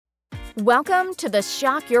Welcome to the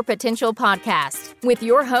Shock Your Potential podcast with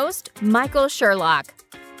your host, Michael Sherlock.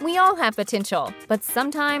 We all have potential, but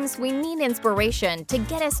sometimes we need inspiration to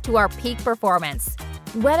get us to our peak performance.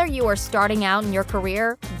 Whether you are starting out in your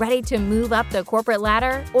career, ready to move up the corporate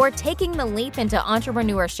ladder, or taking the leap into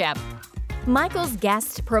entrepreneurship, Michael's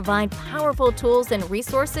guests provide powerful tools and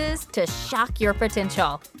resources to shock your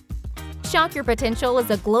potential. Shock Your Potential is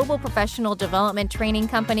a global professional development training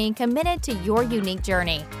company committed to your unique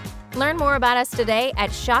journey. Learn more about us today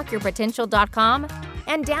at shockyourpotential.com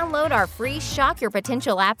and download our free Shock Your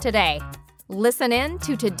Potential app today. Listen in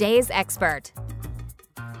to today's expert.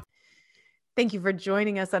 Thank you for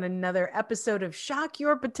joining us on another episode of Shock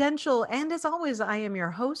Your Potential. And as always, I am your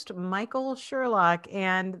host, Michael Sherlock.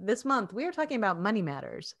 And this month we are talking about money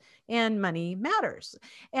matters and money matters.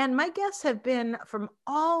 And my guests have been from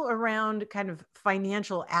all around kind of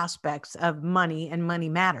financial aspects of money and money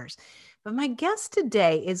matters. But my guest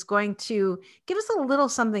today is going to give us a little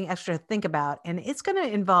something extra to think about, and it's going to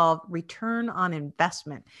involve return on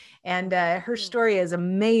investment. And her story is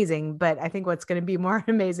amazing, but I think what's going to be more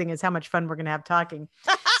amazing is how much fun we're going to have talking.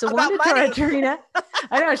 So Wanda Torra-Torrini,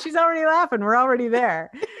 I know she's already laughing. We're already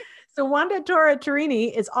there. So Wanda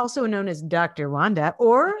Torra-Torrini is also known as Dr. Wanda,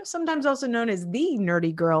 or sometimes also known as the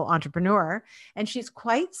Nerdy Girl Entrepreneur. And she's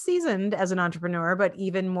quite seasoned as an entrepreneur, but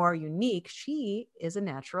even more unique, she is a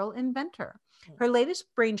natural inventor. Her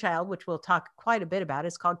latest brainchild, which we'll talk quite a bit about,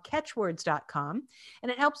 is called Catchwords.com. And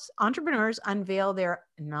it helps entrepreneurs unveil their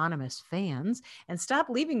anonymous fans and stop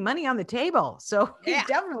leaving money on the table. So you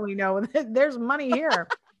definitely know that there's money here.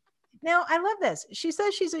 Now, I love this. She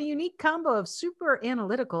says she's a unique combo of super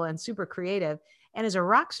analytical and super creative and is a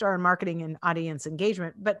rock star in marketing and audience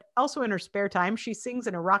engagement, but also in her spare time, she sings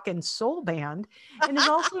in a rock and soul band and is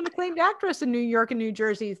also an acclaimed actress in New York and New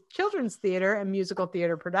Jersey's children's theater and musical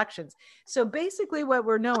theater productions. So basically what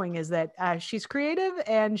we're knowing is that she's creative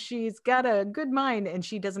and she's got a good mind and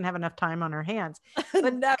she doesn't have enough time on her hands.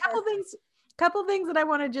 But a couple things that I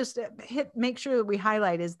want to just make sure that we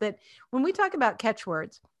highlight is that when we talk about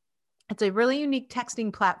catchwords, it's a really unique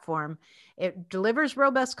texting platform. It delivers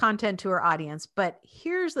robust content to her audience. But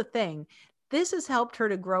here's the thing. This has helped her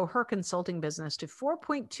to grow her consulting business to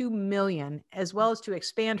 4.2 million, as well as to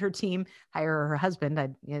expand her team, hire her husband.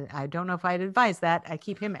 I don't know if I'd advise that. I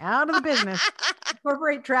keep him out of the business.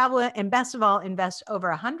 Incorporate travel, and best of all, invest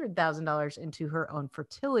over $100,000 into her own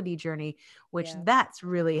fertility journey, which that's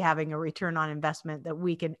really having a return on investment that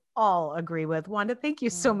we can all agree with. Wanda, thank you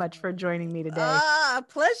so much for joining me today.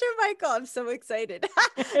 Pleasure, Michael. I'm so excited.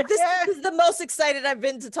 This is the most excited I've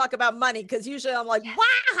been to talk about money, because usually I'm like, wow,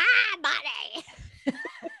 money.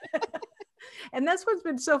 And that's what's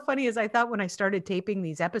been so funny is I thought when I started taping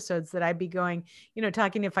these episodes that I'd be going,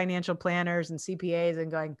 talking to financial planners and CPAs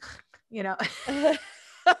and going, and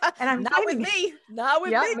I'm not with me.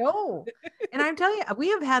 No. And I'm telling you, we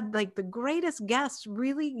have had like the greatest guests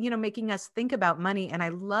really, making us think about money. And I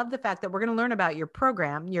love the fact that we're going to learn about your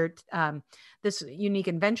program, your, this unique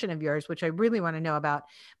invention of yours, which I really want to know about.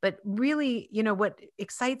 But really, what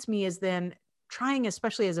excites me is then trying,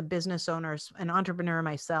 especially as a business owner, an entrepreneur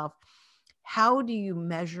myself, how do you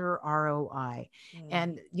measure ROI?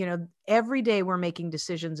 And, every day we're making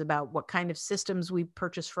decisions about what kind of systems we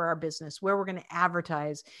purchase for our business, where we're going to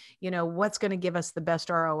advertise, what's going to give us the best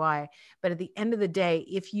ROI. But at the end of the day,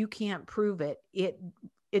 if you can't prove it, it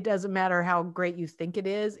doesn't matter how great you think it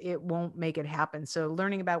is, it won't make it happen. So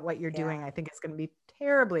learning about what you're doing, I think it's going to be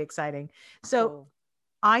terribly exciting. So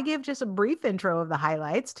I give just a brief intro of the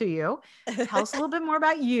highlights to you. Tell us a little bit more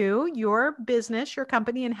about you, your business, your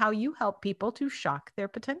company, and how you help people to shock their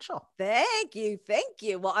potential. Thank you.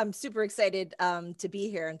 Well, I'm super excited to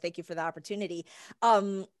be here, and thank you for the opportunity.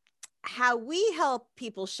 How we help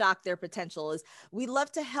people shock their potential is we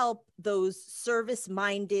love to help those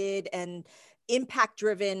service-minded and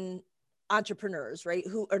impact-driven entrepreneurs, right?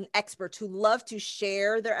 Who are experts, who love to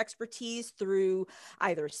share their expertise through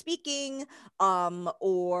either speaking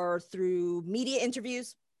or through media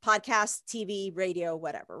interviews, podcasts, TV, radio,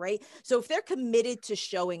 whatever, right? So if they're committed to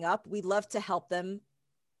showing up, we love to help them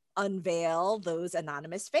unveil those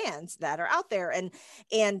anonymous fans that are out there.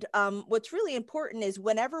 And what's really important is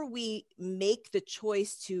whenever we make the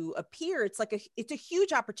choice to appear, it's a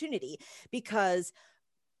huge opportunity, because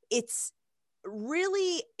it's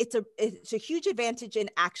a huge advantage in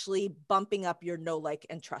actually bumping up your know, like,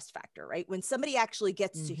 and trust factor, right? When somebody actually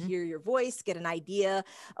gets to hear your voice, get an idea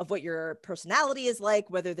of what your personality is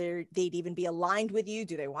like, whether they'd even be aligned with you,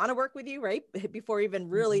 do they want to work with you, right? Before even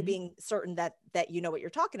really being certain that you know what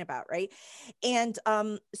you're talking about, right? And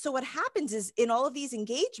so what happens is in all of these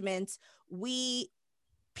engagements, we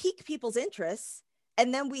pique people's interests.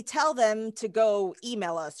 And then we tell them to go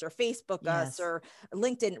email us or Facebook us or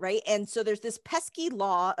LinkedIn, right? And so there's this pesky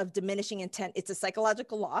law of diminishing intent. It's a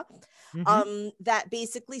psychological law that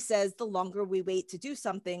basically says the longer we wait to do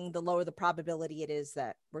something, the lower the probability it is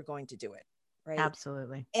that we're going to do it, right?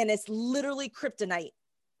 Absolutely. And it's literally kryptonite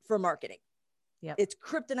for marketing. Yep. It's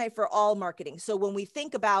kryptonite for all marketing. So when we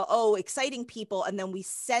think about, oh, exciting people, and then we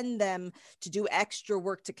send them to do extra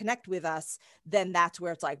work to connect with us, then that's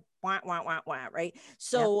where it's like, wah, wah, wah, wah, right?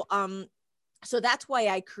 So, so that's why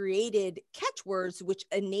I created catchwords, which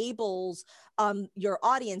enables your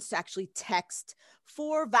audience to actually text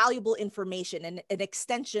for valuable information and an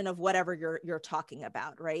extension of whatever you're talking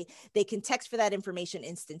about, right? They can text for that information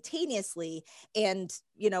instantaneously, and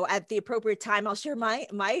at the appropriate time, I'll share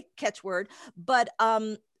my catchword.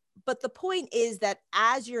 But the point is that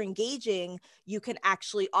as you're engaging, you can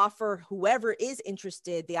actually offer whoever is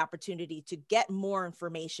interested the opportunity to get more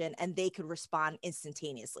information, and they could respond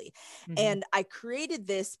instantaneously. And I created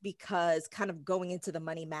this because, kind of going into the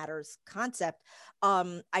money matters concept,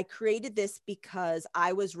 I created this because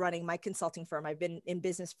I was running my consulting firm. I've been in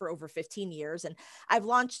business for over 15 years, and I've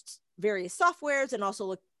launched various softwares and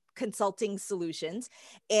also consulting solutions.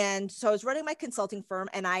 And so I was running my consulting firm,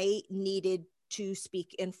 and I needed to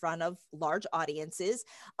speak in front of large audiences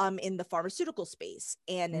in the pharmaceutical space.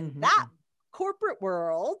 And in that corporate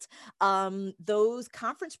world, those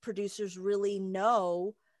conference producers really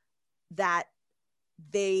know that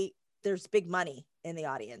there's big money in the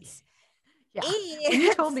audience. Yeah.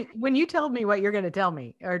 When you told me what you're going to tell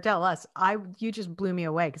me or tell us, you just blew me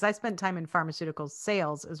away, because I spent time in pharmaceutical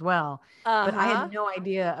sales as well, but I had no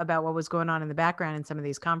idea about what was going on in the background in some of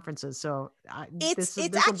these conferences. So it's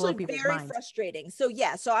actually very frustrating. So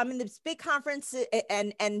so I'm in this big conference,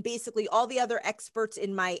 and basically all the other experts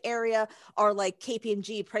in my area are like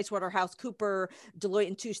KPMG, PricewaterhouseCooper, Deloitte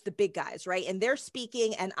and Touche, the big guys, right? And they're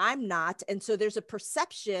speaking and I'm not. And so there's a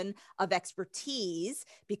perception of expertise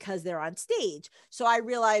because they're on stage. So I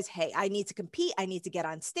realized, hey, I need to compete. I need to get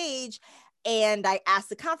on stage. And I asked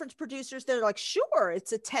the conference producers, they're like, sure,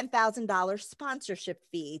 it's a $10,000 sponsorship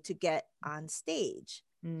fee to get on stage.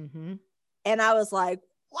 And I was like,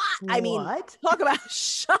 what? I mean, talk about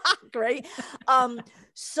shock, right?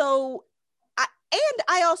 So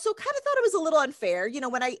I also kind of thought it was a little unfair.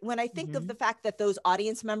 When I think of the fact that those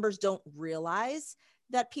audience members don't realize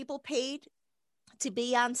that people paid to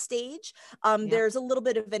be on stage, there's a little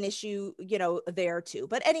bit of an issue, there too.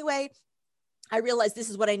 But anyway, I realized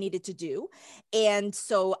this is what I needed to do. And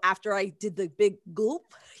so after I did the big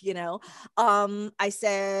gulp, I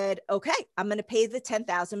said, okay, I'm going to pay the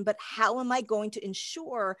 10,000, but how am I going to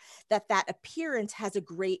ensure that appearance has a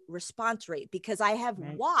great response rate? Because I have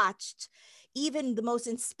watched even the most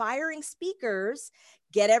inspiring speakers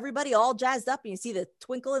get everybody all jazzed up, and you see the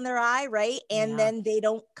twinkle in their eye, right? And then they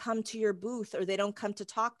don't come to your booth, or they don't come to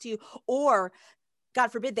talk to you, or God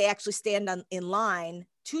forbid, they actually stand in line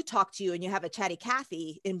to talk to you, and you have a chatty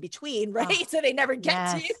Cathy in between, right? So they never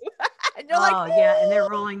get to you. And you're like, and they're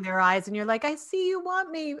rolling their eyes, and you're like, I see you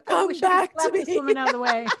want me. Come back to me. This woman out of the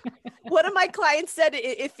way. One of my clients said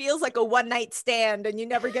it feels like a one-night stand, and you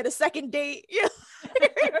never get a second date.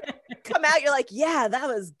 Come out, you're like, yeah, that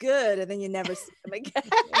was good, and then you never see them again.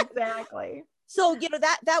 Exactly. So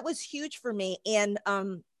that was huge for me. And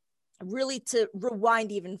really, to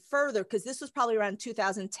rewind even further, because this was probably around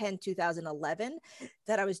 2010, 2011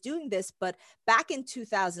 that I was doing this. But back in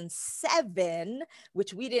 2007,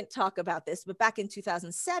 which we didn't talk about this, but back in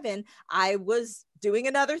 2007, I was doing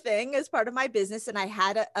another thing as part of my business. And I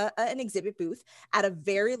had an exhibit booth at a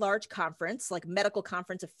very large conference, like medical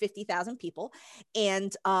conference of 50,000 people.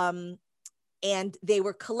 And they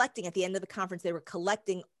were collecting, at the end of the conference, they were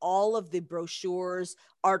collecting all of the brochures,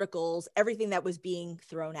 articles, everything that was being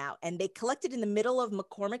thrown out. And they collected in the middle of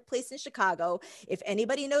McCormick Place in Chicago. If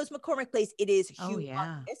anybody knows McCormick Place, it is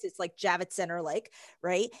humongous. It's like Javits Center Lake,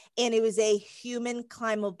 right? And it was a human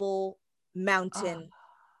climbable mountain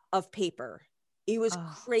of paper. It was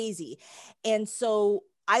crazy. And so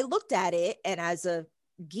I looked at it, and as a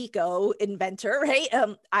geeko inventor, right?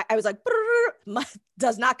 I was like,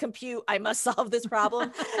 does not compute. I must solve this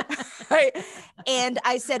problem. Right. And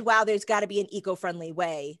I said, wow, there's got to be an eco-friendly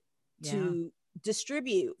way to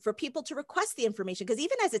distribute, for people to request the information. Because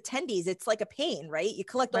even as attendees, it's like a pain, right? You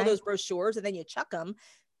collect all those brochures and then you chuck them.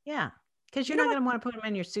 Yeah. Because you're not going to want to put them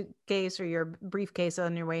in your suitcase or your briefcase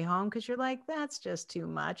on your way home, because you're like, that's just too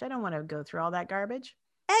much. I don't want to go through all that garbage.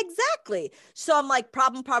 Exactly. So I'm like,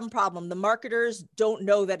 problem. The marketers don't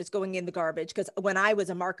know that it's going in the garbage, because when I was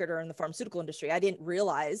a marketer in the pharmaceutical industry, I didn't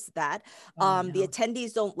realize that. Oh, The no.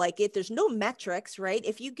 attendees don't like it. There's no metrics, right?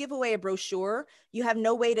 If you give away a brochure, you have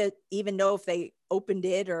no way to even know if they opened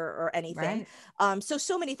it or anything. Right.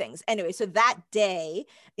 So many things. Anyway, so that day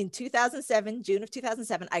in 2007, June of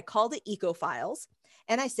 2007, I called it EcoFiles.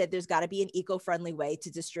 And I said, there's got to be an eco-friendly way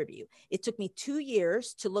to distribute. It took me 2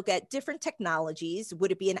 years to look at different technologies.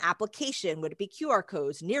 Would it be an application? Would it be QR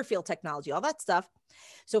codes, near field technology, all that stuff?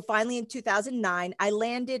 So finally in 2009, I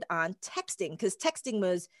landed on texting, because texting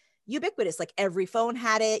was ubiquitous. Like every phone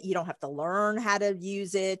had it. You don't have to learn how to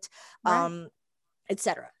use it. Right.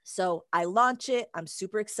 Etc. So I launch it. I'm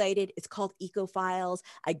super excited. It's called EcoFiles.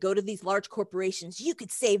 I go to these large corporations. You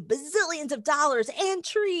could save bazillions of dollars and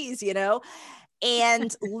trees,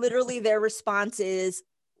 and literally their response is,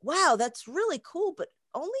 wow, that's really cool, but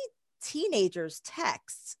only teenagers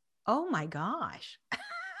text. Oh my gosh.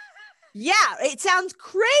 Yeah, it sounds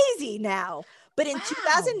crazy now. But in Wow.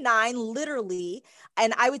 2009, literally,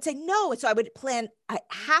 and I would say no. So I would plan a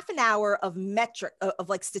half an hour of metric of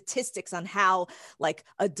like statistics on how like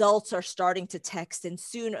adults are starting to text, and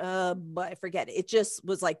soon, but I forget it. It just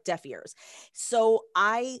was like deaf ears. So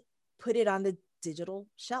I put it on the digital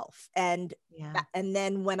shelf. And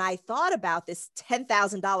then when I thought about this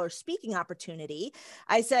 $10,000 speaking opportunity,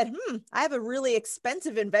 I said, I have a really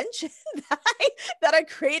expensive invention that I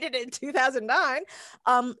created in 2009.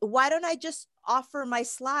 Why don't I just offer my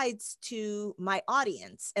slides to my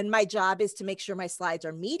audience? And my job is to make sure my slides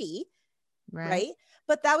are meaty, right?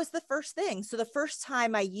 But that was the first thing. So the first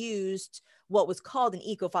time I used what was called an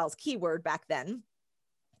EcoFiles keyword back then,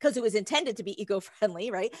 because it was intended to be eco-friendly,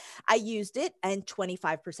 right? I used it, and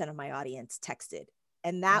 25% of my audience texted.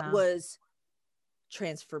 And that was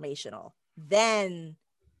transformational. Then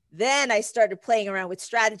I started playing around with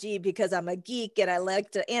strategy, because I'm a geek and I like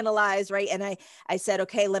to analyze, right? And I said,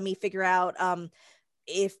 okay, let me figure out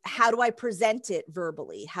how do I present it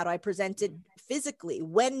verbally? How do I present it physically?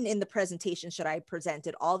 When in the presentation should I present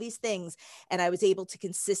it? All these things. And I was able to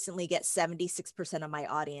consistently get 76% of my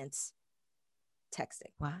audience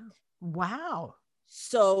texting. Wow.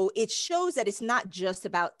 So it shows that it's not just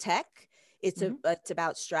about tech. It's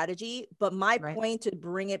about strategy. But my point, to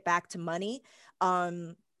bring it back to money,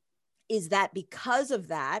 is that because of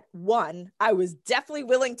that, one, I was definitely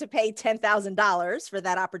willing to pay $10,000 for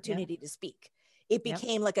that opportunity to speak. It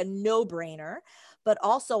became like a no-brainer. But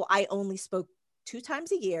also, I only spoke 2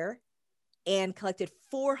 times a year and collected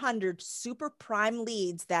 400 super prime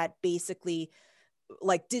leads that basically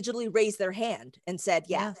like digitally raised their hand and said,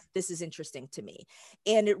 this is interesting to me.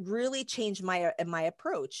 And it really changed my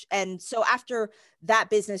approach. And so after that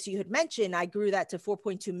business you had mentioned, I grew that to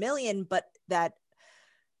 4.2 million, but that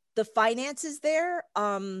the finances there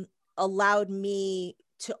allowed me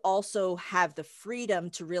to also have the freedom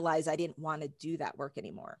to realize I didn't want to do that work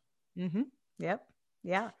anymore. Yep.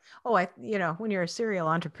 Yeah. Oh, when you're a serial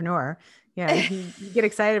entrepreneur, you get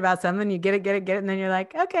excited about something, you get it. And then you're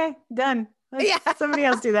like, okay, done. Let somebody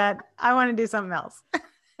else do that. I want to do something else.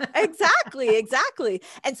 Exactly.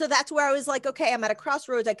 And so that's where I was like, okay, I'm at a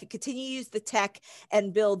crossroads. I could continue to use the tech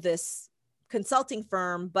and build this consulting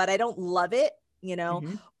firm, but I don't love it,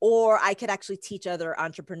 or I could actually teach other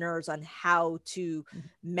entrepreneurs on how to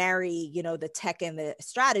marry, the tech and the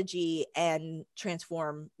strategy and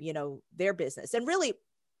transform, their business. And really,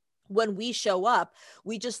 when we show up,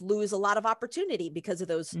 we just lose a lot of opportunity because of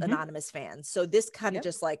those anonymous fans. So this kind of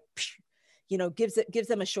just like, gives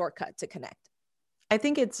them a shortcut to connect. I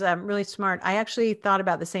think it's really smart. I actually thought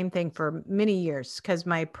about the same thing for many years, because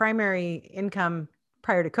my primary income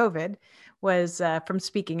prior to COVID was from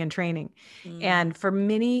speaking and training. And for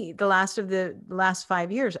the last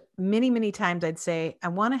 5 years, many times I'd say, I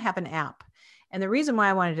want to have an app. And the reason why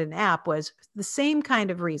I wanted an app was the same kind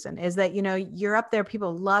of reason, is that, you're up there,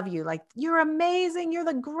 people love you. Like, you're amazing. You're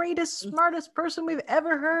the greatest, smartest person we've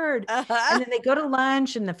ever heard. And then they go to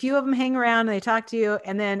lunch and a few of them hang around and they talk to you.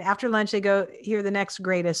 And then after lunch, they go hear the next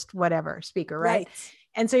greatest whatever speaker. Right.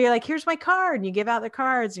 And so you're like, here's my card. And you give out the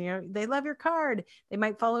cards, and they love your card. They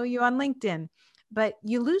might follow you on LinkedIn, but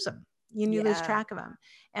you lose them. You lose track of them.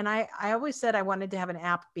 And I always said I wanted to have an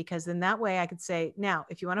app, because then that way I could say, now,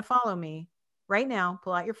 if you want to follow me, right now,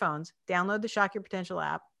 pull out your phones, download the Shock Your Potential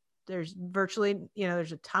app. There's virtually,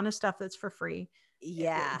 there's a ton of stuff that's for free.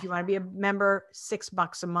 If you want to be a member,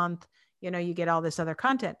 $6 a month, you get all this other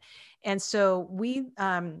content. And so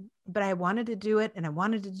but I wanted to do it and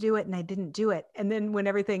I didn't do it. And then when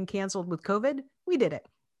everything canceled with COVID, we did it.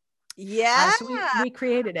 So we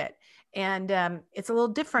created it. And it's a little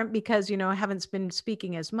different because, you know, I haven't been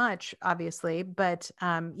speaking as much, obviously, but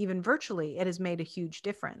even virtually, it has made a huge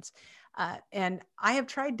difference. And I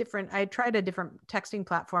tried a different texting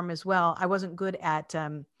platform as well. I wasn't good at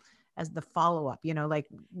as the follow-up, you know, like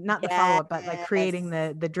not the follow-up, but like creating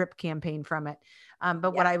the drip campaign from it.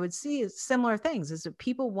 But what I would see is similar things is that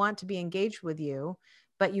people want to be engaged with you,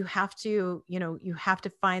 but you have to, you know, you have to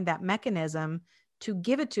find that mechanism to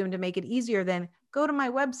give it to them to make it easier than go to my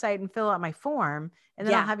website and fill out my form and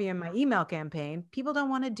then I'll have you in my email campaign. People don't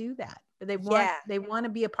want to do that, but they want to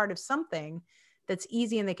be a part of something that's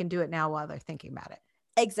easy and they can do it now while they're thinking about it.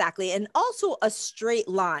 Exactly. And also a straight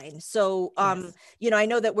line. So, you know, I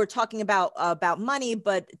know that we're talking about money,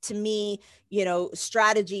 but to me, you know,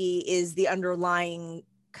 strategy is the underlying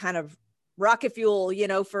kind of rocket fuel, you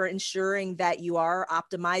know, for ensuring that you are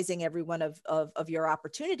optimizing every one of your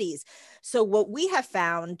opportunities. So what we have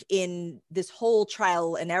found in this whole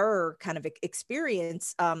trial and error kind of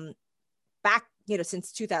experience, back, you know,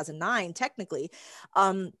 since 2009, technically,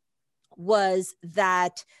 was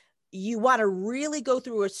that you want to really go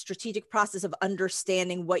through a strategic process of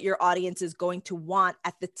understanding what your audience is going to want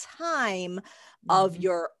at the time of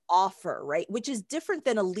your offer, right? Which is different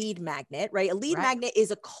than a lead magnet, right? A lead magnet is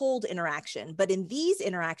a cold interaction, but in these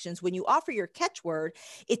interactions, when you offer your catchword,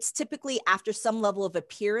 it's typically after some level of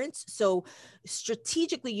appearance. So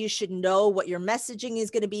strategically, you should know what your messaging is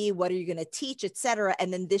going to be, what are you going to teach, et cetera.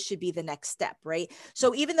 And then this should be the next step, right?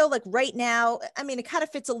 So even though like right now, I mean, it kind of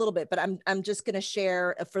fits a little bit, but I'm just going to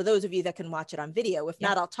share for those of you that can watch it on video. If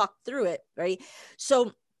not, I'll talk through it, right?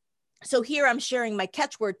 So here I'm sharing my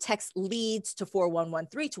catchword text leads to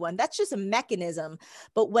 411321. That's just a mechanism.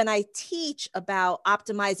 But when I teach about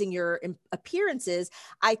optimizing your appearances,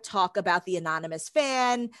 I talk about the anonymous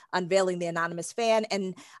fan, unveiling the anonymous fan.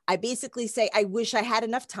 And I basically say, I wish I had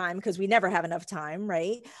enough time because we never have enough time,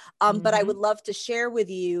 right? But I would love to share with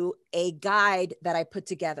you a guide that I put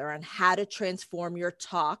together on how to transform your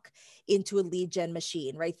talk into a lead gen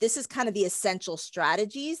machine, right? This is kind of the essential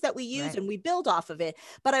strategies that we use and we build off of it.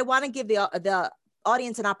 But I want to give the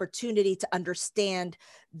audience an opportunity to understand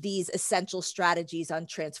these essential strategies on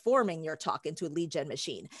transforming your talk into a lead gen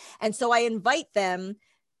machine. And so I invite them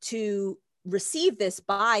to receive this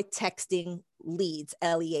by texting leads,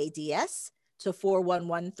 LEADS, to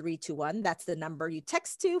 411321. That's the number you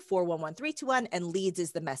text to, 411321, and leads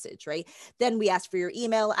is the message, right? Then we ask for your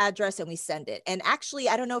email address and we send it. And actually,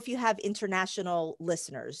 I don't know if you have international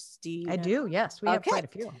listeners. Do you? I do. Yes, we have quite a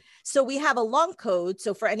few. So we have a long code.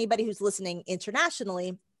 So for anybody who's listening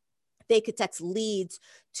internationally, they could text leads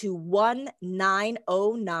to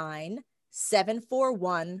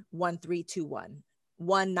 1909-741-1321.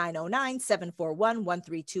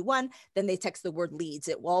 1909-741-1321. Then they text the word leads.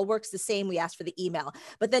 It all works the same. We ask for the email,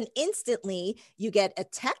 but then instantly you get a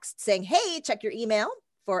text saying, hey, check your email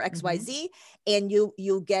for XYZ. And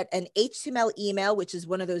you'll get an HTML email, which is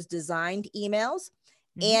one of those designed emails,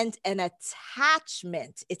 and an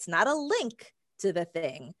attachment. It's not a link to the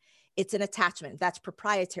thing. It's an attachment that's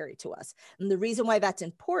proprietary to us. And the reason why that's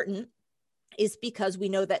important is because we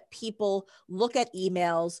know that people look at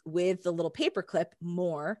emails with the little paperclip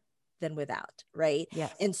more than without, right?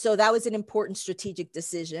 Yes. And so that was an important strategic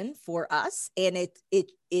decision for us. And it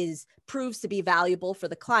proves to be valuable for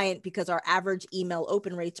the client because our average email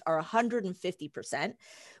open rates are 150%,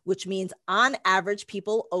 which means on average,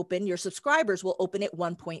 your subscribers will open it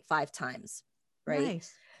 1.5 times, right?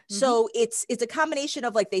 Nice. So it's a combination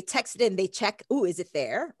of like, they text it in, they check, oh, is it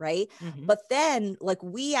there? Right. But then like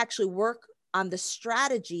we actually work on the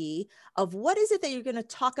strategy of what is it that you're going to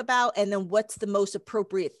talk about? And then what's the most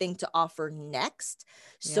appropriate thing to offer next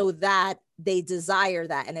so that they desire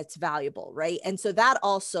that and it's valuable. Right. And so that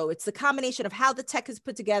also, it's the combination of how the tech is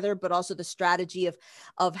put together, but also the strategy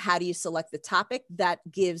of how do you select the topic that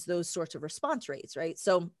gives those sorts of response rates. Right.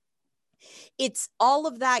 So it's all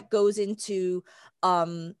of that goes into,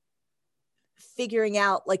 figuring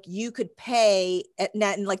out like you could pay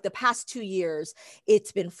in like the past 2 years,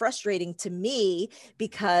 it's been frustrating to me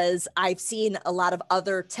because I've seen a lot of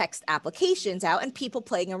other text applications out and people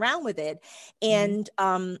playing around with it. And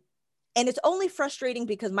it's only frustrating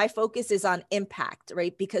because my focus is on impact,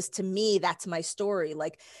 right? Because to me, that's my story,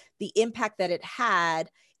 like the impact that it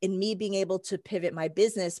had in me being able to pivot my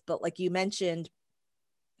business. But like you mentioned,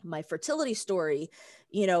 my fertility story,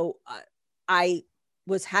 you know, I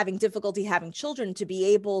was having difficulty having children. To be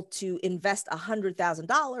able to invest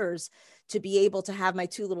 $100,000 to be able to have my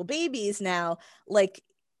 2 little babies now, like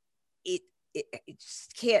it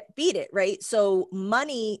just can't beat it, right? So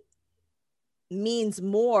money means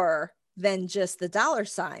more than just the dollar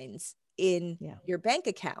signs in your bank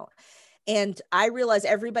account. And I realize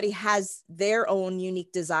everybody has their own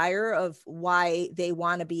unique desire of why they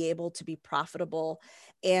want to be able to be profitable.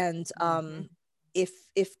 And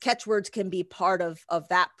if catchwords can be part of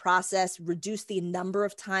that process, reduce the number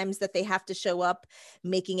of times that they have to show up,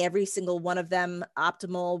 making every single one of them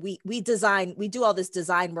optimal. We do all this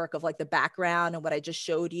design work of like the background and what I just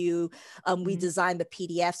showed you. We design the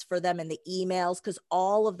PDFs for them and the emails, because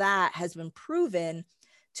all of that has been proven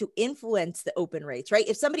to influence the open rates, right?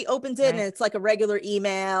 If somebody opens it and it's like a regular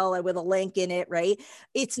email and with a link in it, right?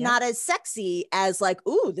 It's not as sexy as like,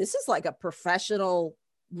 ooh, this is like a professional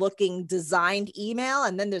looking designed email.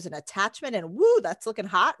 And then there's an attachment and woo, that's looking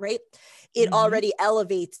hot, right? It already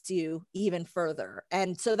elevates you even further.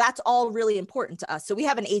 And so that's all really important to us. So we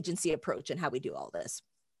have an agency approach in how we do all this.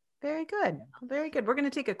 Very good. Very good. We're going to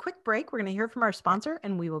take a quick break. We're going to hear from our sponsor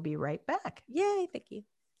and we will be right back. Yay. Thank you.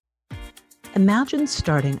 Imagine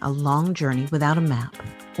starting a long journey without a map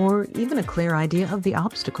or even a clear idea of the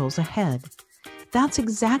obstacles ahead. That's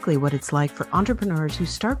exactly what it's like for entrepreneurs who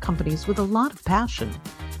start companies with a lot of passion,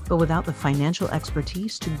 but without the financial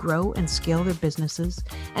expertise to grow and scale their businesses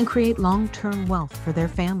and create long-term wealth for their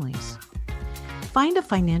families. Find a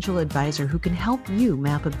financial advisor who can help you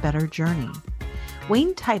map a better journey.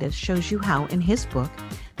 Wayne Titus shows you how in his book,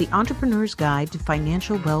 The Entrepreneur's Guide to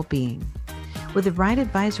Financial Well-Being. With the right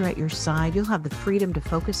advisor at your side, you'll have the freedom to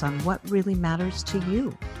focus on what really matters to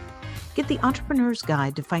you. Get The Entrepreneur's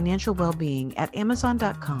Guide to Financial Well-Being at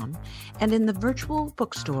Amazon.com and in the virtual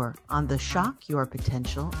bookstore on the Shock Your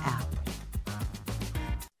Potential app.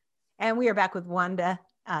 And we are back with Wanda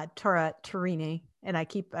Torini. And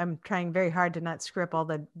I'm trying very hard to not screw up all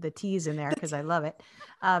the T's in there because I love it.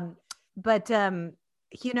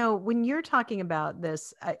 You know, when you're talking about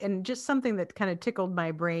this and just something that kind of tickled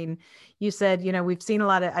my brain, you said, you know, I've seen a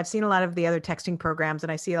lot of the other texting programs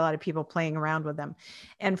and I see a lot of people playing around with them.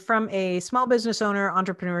 And from a small business owner,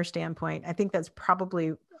 entrepreneur standpoint, I think that's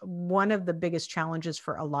probably one of the biggest challenges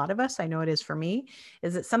for a lot of us. I know it is for me,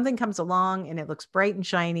 is that something comes along and it looks bright and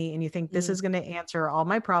shiny and you think this is going to answer all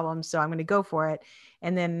my problems. So I'm going to go for it.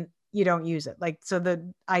 And then you don't use it. Like, so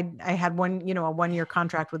I had a 1-year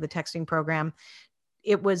contract with the texting program.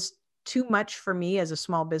 It was too much for me as a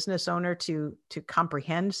small business owner to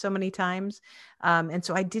comprehend so many times. And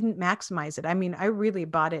so I didn't maximize it. I mean, I really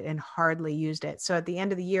bought it and hardly used it. So at the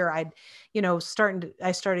end of the year, I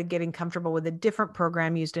started getting comfortable with a different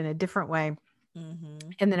program used in a different way.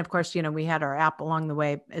 And then of course, you know, we had our app along the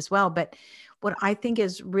way as well. But what I think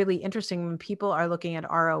is really interesting when people are looking at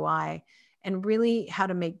ROI and really how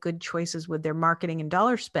to make good choices with their marketing and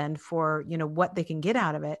dollar spend for, you know, what they can get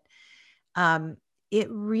out of it. It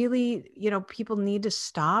really, you know, people need to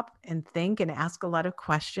stop and think and ask a lot of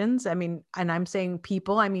questions. I mean, and I'm saying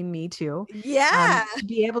people, I mean me too. Yeah. To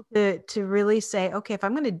be able to really say, okay, if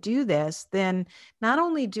I'm going to do this, then not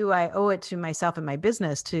only do I owe it to myself and my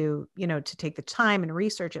business to, you know, to take the time and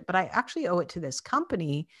research it, but I actually owe it to this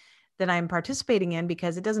company that I'm participating in,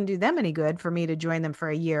 because it doesn't do them any good for me to join them for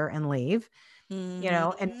a year and leave. You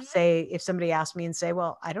know, and say, if somebody asked me and say,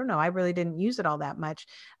 well, I don't know, I really didn't use it all that much.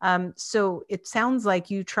 So it sounds like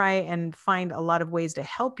you try and find a lot of ways to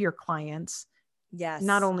help your clients,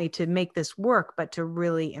 not only to make this work, but to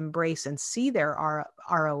really embrace and see their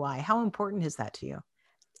ROI. How important is that to you?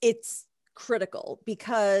 It's critical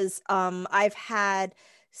because I've had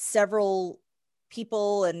several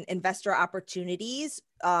people and investor opportunities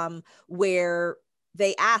where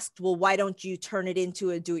they asked, well, why don't you turn it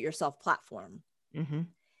into a do-it-yourself platform?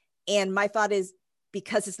 And my thought is,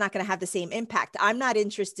 because it's not going to have the same impact. I'm not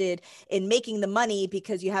interested in making the money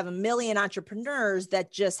because you have a million entrepreneurs that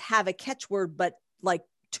just have a catchword, but like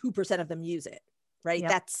 2% of them use it, right?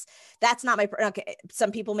 Yep. That's not my, okay.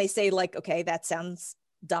 Some people may say like, okay, that sounds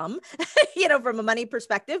dumb, you know, from a money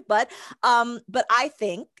perspective, but I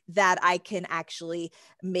think that I can actually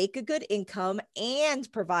make a good income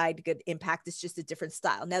and provide good impact. It's just a different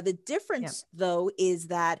style. Now, the difference though, is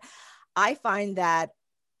that I find that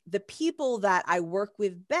the people that I work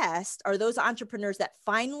with best are those entrepreneurs that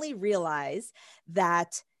finally realize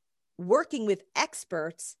that working with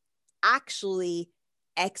experts actually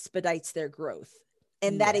expedites their growth.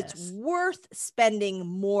 And that it's worth spending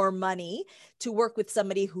more money to work with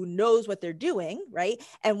somebody who knows what they're doing, right?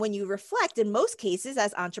 And when you reflect, in most cases,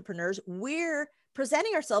 as entrepreneurs, we're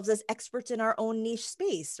presenting ourselves as experts in our own niche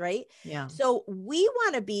space, right? Yeah. So we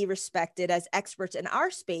want to be respected as experts in our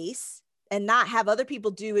space and not have other people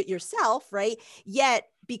do it yourself, right? Yet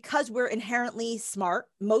because we're inherently smart,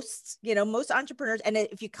 most entrepreneurs, and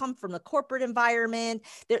if you come from the corporate environment,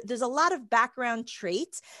 there's a lot of background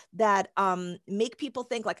traits that make people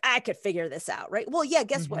think like, I could figure this out, right? Well, yeah,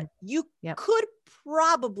 guess what? You could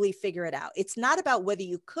probably figure it out. It's not about whether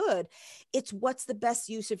you could, it's what's the best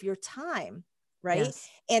use of your time, right? Yes.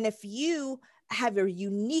 And if you have a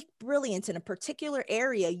unique brilliance in a particular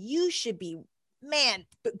area, you should be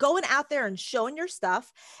going out there and showing your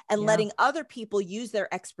stuff and letting other people use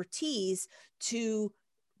their expertise to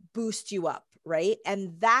boost you up, right?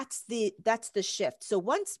 And that's the shift. So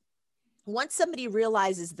once somebody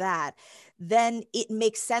realizes that, then it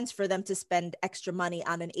makes sense for them to spend extra money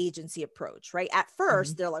on an agency approach, right? At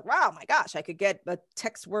first, they're like, wow, my gosh, I could get a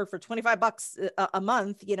text word for $25 a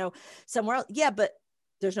month, somewhere else. Yeah, but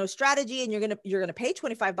there's no strategy, and you're gonna pay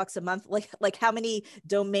 $25 a month. Like how many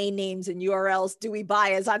domain names and URLs do we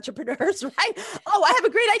buy as entrepreneurs, right? Oh, I have a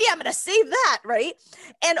great idea, I'm gonna save that, right?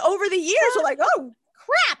 And over the years, we're like, oh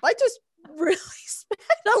crap, I just really spent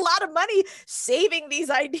a lot of money saving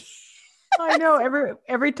these ideas. I know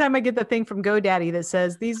every time I get the thing from GoDaddy that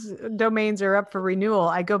says these domains are up for renewal,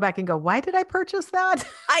 I go back and go, why did I purchase that?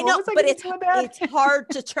 I know, but it's hard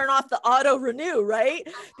to turn off the auto renew, right?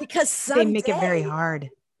 Because someday, they make it very hard.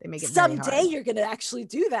 Someday you're going to actually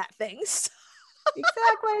do that thing.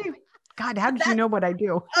 Exactly. God, how did you know what I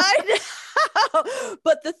do? I know.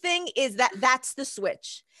 But the thing is that's the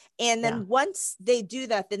switch. And then once they do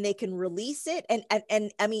that, then they can release it. And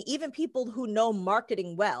I mean, even people who know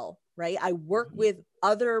marketing well, right? I work with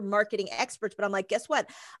other marketing experts, but I'm like, guess what?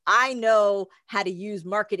 I know how to use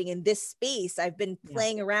marketing in this space. I've been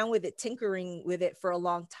playing around with it, tinkering with it for a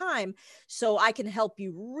long time. So I can help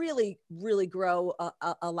you really, really grow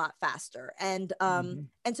a lot faster. And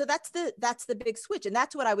so that's the big switch. And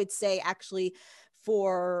that's what I would say actually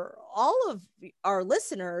for all of our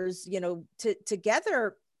listeners,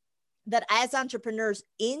 together, that as entrepreneurs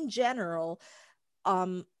in general,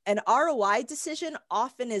 an ROI decision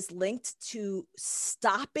often is linked to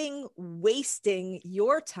stopping wasting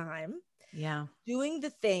your time doing the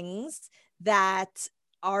things that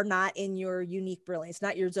are not in your unique brilliance,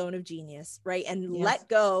 not your zone of genius, right? And let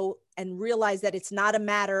go and realize that it's not a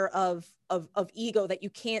matter of ego, that you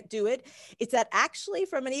can't do it. It's that actually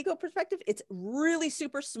from an ego perspective, it's really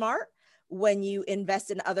super smart when you invest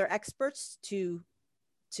in other experts to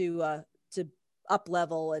up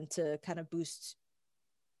level and to kind of boost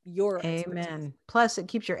your expertise. Plus it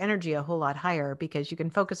keeps your energy a whole lot higher because you can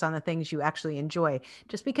focus on the things you actually enjoy.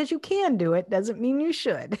 Just because you can do it doesn't mean you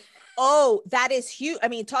should. Oh, that is huge. I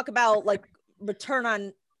mean, talk about like return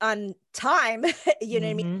on time. You know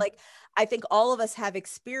what I mean? Like, I think all of us have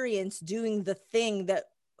experience doing the thing that,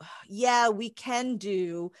 we can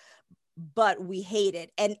do, but we hate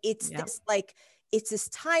it. And it's this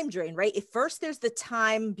time drain, right? At first there's the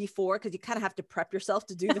time before, because you kind of have to prep yourself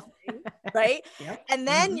to do the thing, right? And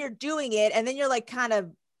then you're doing it, and then you're like kind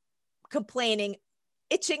of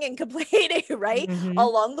itching and complaining, right?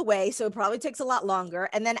 Along the way. So it probably takes a lot longer.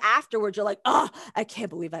 And then afterwards you're like, oh, I can't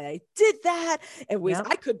believe I did that. And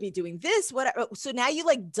I could be doing this, whatever. So now you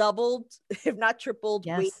like doubled, if not tripled,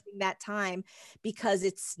 wasting that time because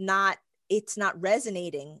it's not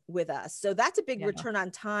resonating with us. So that's a big return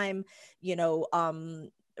on time,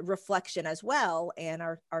 reflection as well. And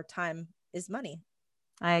our time is money.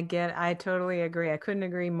 I totally agree. I couldn't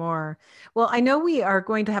agree more. Well, I know we are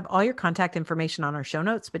going to have all your contact information on our show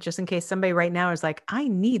notes, but just in case somebody right now is like, I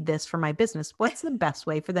need this for my business, what's the best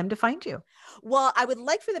way for them to find you? Well, I would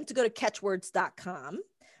like for them to go to catchwords.com.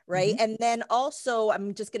 Right. And then also,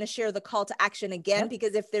 I'm just going to share the call to action again,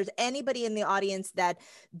 because if there's anybody in the audience that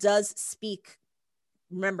does speak,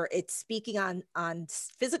 remember, it's speaking on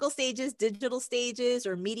physical stages, digital stages,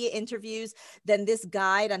 or media interviews, then this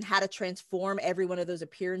guide on how to transform every one of those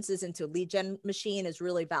appearances into a lead gen machine is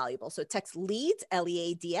really valuable. So text leads,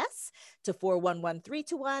 LEADS, to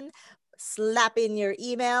 411321. Slap in your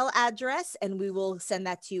email address and we will send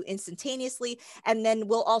that to you instantaneously. And then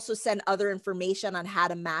we'll also send other information on how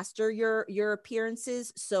to master your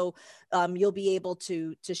appearances. So you'll be able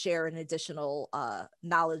to share an additional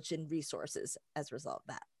knowledge and resources as a result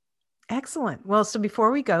of that. Excellent. Well, so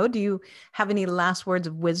before we go, do you have any last words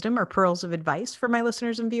of wisdom or pearls of advice for my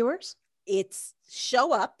listeners and viewers? It's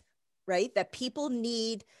show up, right? That people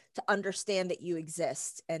need to understand that you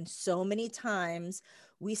exist. And so many times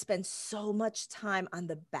we spend so much time on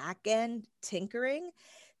the back end tinkering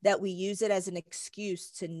that we use it as an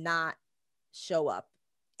excuse to not show up.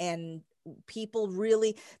 And people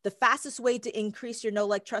really, the fastest way to increase your know,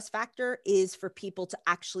 like, trust factor is for people to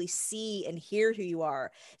actually see and hear who you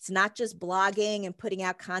are. It's not just blogging and putting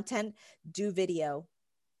out content. Do video,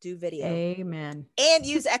 do video. Amen. And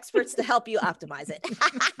use experts to help you optimize it.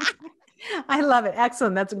 I love it.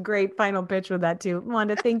 Excellent. That's a great final pitch with that too.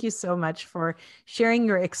 Wanda, thank you so much for sharing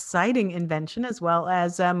your exciting invention, as well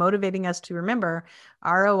as motivating us to remember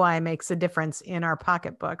ROI makes a difference in our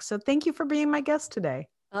pocketbook. So thank you for being my guest today.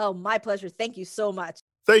 Oh, my pleasure. Thank you so much.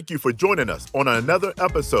 Thank you for joining us on another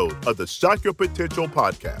episode of the Shock Your Potential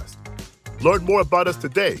podcast. Learn more about us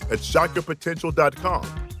today at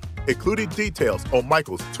shockyourpotential.com, including details on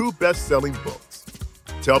Michael's 2 best-selling books.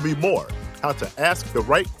 Tell me more, how to ask the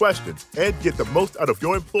right questions and get the most out of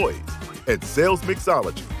your employees, and Sales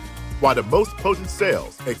Mixology, why the most potent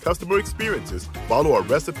sales and customer experiences follow a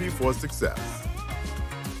recipe for success.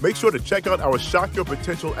 Make sure to check out our Shock Your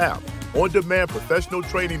Potential app, on-demand professional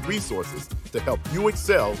training resources to help you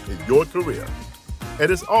excel in your career.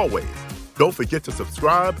 And as always, don't forget to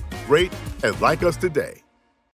subscribe, rate, and like us today.